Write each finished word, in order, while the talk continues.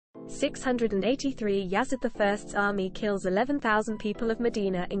683 Yazid I's army kills 11,000 people of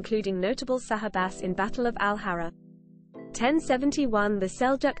Medina, including notable Sahabas, in Battle of al-Harrah. 1071 The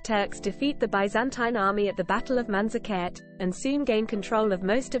Seljuq Turks defeat the Byzantine army at the Battle of Manzikert, and soon gain control of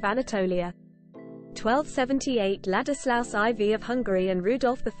most of Anatolia. 1278 Ladislaus IV of Hungary and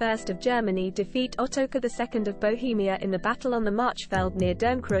Rudolf I of Germany defeat Ottokar II of Bohemia in the battle on the Marchfeld near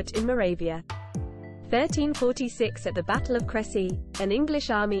Dürnkrut in Moravia. 1346 At the Battle of Crécy, an English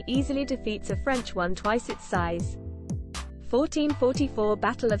army easily defeats a French one twice its size. 1444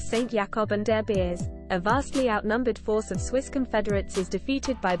 Battle of St. Jakob and Birs, a vastly outnumbered force of Swiss Confederates is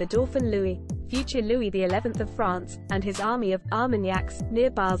defeated by the Dauphin Louis, future Louis XI of France, and his army of Armagnacs,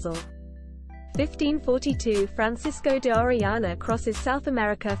 near Basel. 1542 Francisco de Orellana crosses South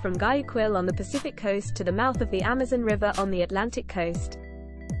America from Guayaquil on the Pacific coast to the mouth of the Amazon River on the Atlantic coast.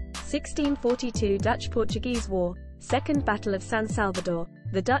 1642 Dutch-Portuguese War, Second Battle of San Salvador.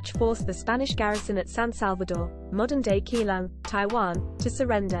 The Dutch forced the Spanish garrison at San Salvador, modern-day Keelung, Taiwan, to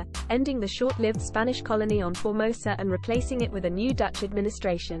surrender, ending the short-lived Spanish colony on Formosa and replacing it with a new Dutch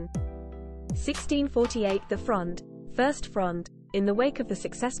administration. 1648 The Fronde, First Fronde. In the wake of the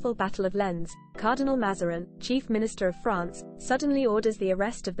successful Battle of Lens, Cardinal Mazarin, chief minister of France, suddenly orders the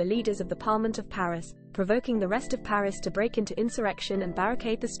arrest of the leaders of the Parlement of Paris, provoking the rest of Paris to break into insurrection and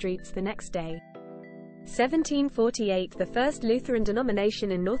barricade the streets the next day. 1748 The first Lutheran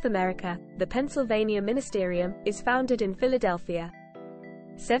denomination in North America, the Pennsylvania Ministerium, is founded in Philadelphia.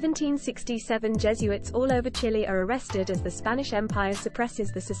 1767 Jesuits all over Chile are arrested as the Spanish Empire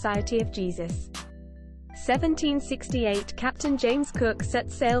suppresses the Society of Jesus. 1768 Captain James Cook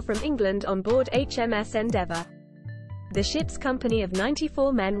sets sail from England on board HMS Endeavour. The ship's company of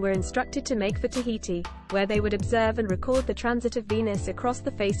 94 men were instructed to make for Tahiti, where they would observe and record the transit of Venus across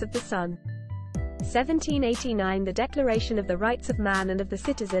the face of the Sun. 1789 The Declaration of the Rights of Man and of the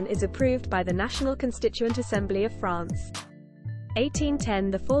Citizen is approved by the National Constituent Assembly of France.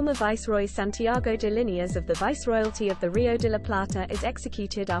 1810 The former Viceroy Santiago de Liniers of the Viceroyalty of the Rio de la Plata is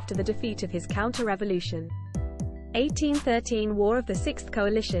executed after the defeat of his counter-revolution. 1813 War of the Sixth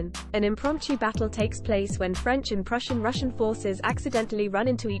Coalition. An impromptu battle takes place when French and Russian forces accidentally run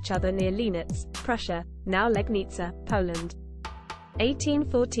into each other near Linitz, Prussia, now Legnica, Poland.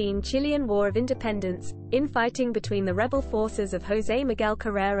 1814 Chilean War of Independence. Infighting between the rebel forces of José Miguel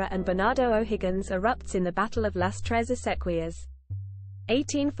Carrera and Bernardo O'Higgins erupts in the Battle of Las Tres Esequias.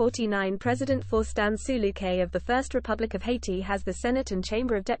 1849 President Faustin Soulouque of the First Republic of Haiti has the Senate and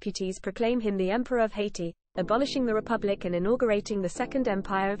Chamber of Deputies proclaim him the Emperor of Haiti, abolishing the Republic and inaugurating the Second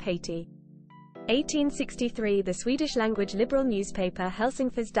Empire of Haiti. 1863 The Swedish-language liberal newspaper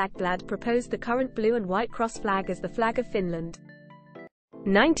Helsingfors Dagblad proposed the current blue and white cross flag as the flag of Finland.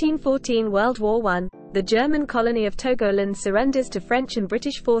 1914 World War I. The German colony of Togoland surrenders to French and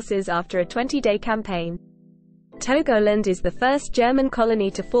British forces after a 20-day campaign. Togoland is the first German colony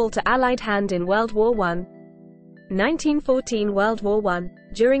to fall to Allied hand in World War I. 1914 World War I.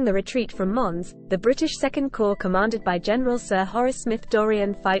 During the retreat from Mons, the British Second Corps commanded by General Sir Horace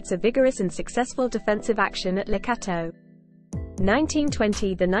Smith-Dorrien fights a vigorous and successful defensive action at Le Cateau.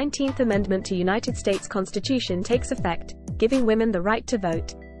 1920 The 19th Amendment to United States Constitution takes effect, giving women the right to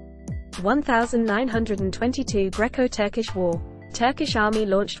vote. 1922 Greco-Turkish War. Turkish army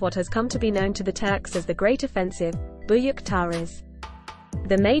launched what has come to be known to the Turks as the Great Offensive, Seljuq Turks.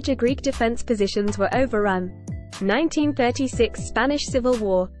 The major Greek defense positions were overrun. 1936 Spanish Civil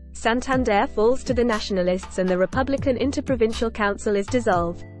War. Santander falls to the nationalists and the Republican Interprovincial Council is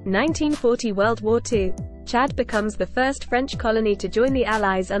dissolved. 1940 World War II. Chad becomes the first French colony to join the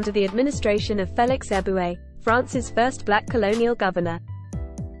Allies under the administration of Félix Éboué, France's first black colonial governor.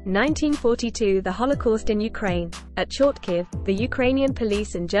 1942 The Holocaust in Ukraine. At Chortkov, the Ukrainian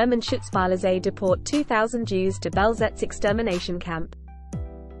police and German Schutzpolizei deport 2,000 Jews to Belzet's extermination camp.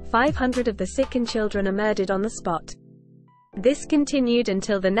 500 of the sick and children are murdered on the spot. This continued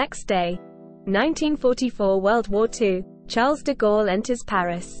until the next day. 1944 World War II. Charles de Gaulle enters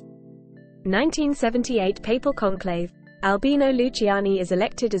Paris. 1978 Papal Conclave. Albino Luciani is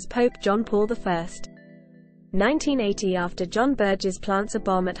elected as Pope John Paul I. 1980 After John Burgess plants a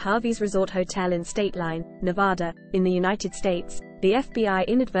bomb at Harvey's Resort Hotel in Stateline, Nevada, in the United States, the FBI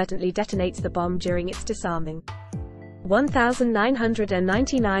inadvertently detonates the bomb during its disarming.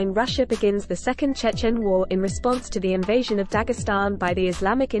 1999 Russia begins the Second Chechen War in response to the invasion of Dagestan by the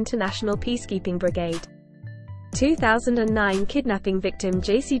Islamic International Peacekeeping Brigade. 2009 Kidnapping victim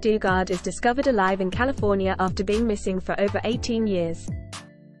J.C. Dugard is discovered alive in California after being missing for over 18 years.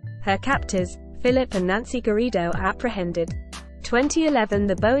 Her captors, Philip and Nancy Garrido, are apprehended. 2011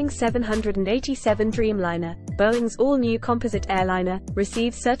 The Boeing 787 Dreamliner, Boeing's all-new composite airliner,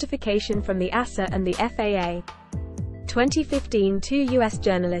 receives certification from the ASA and the FAA. 2015 Two U.S.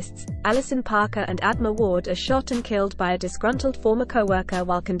 journalists, Allison Parker and Adma Ward, are shot and killed by a disgruntled former co-worker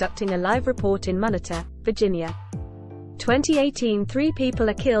while conducting a live report in Moneta, Virginia. 2018 Three people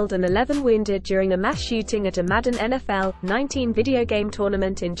are killed and 11 wounded during a mass shooting at a Madden NFL 19 video game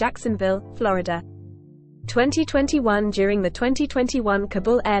tournament in Jacksonville, Florida. 2021 During the 2021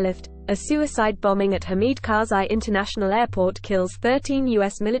 Kabul airlift, a suicide bombing at Hamid Karzai International Airport kills 13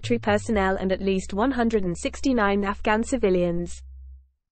 U.S. military personnel and at least 169 Afghan civilians.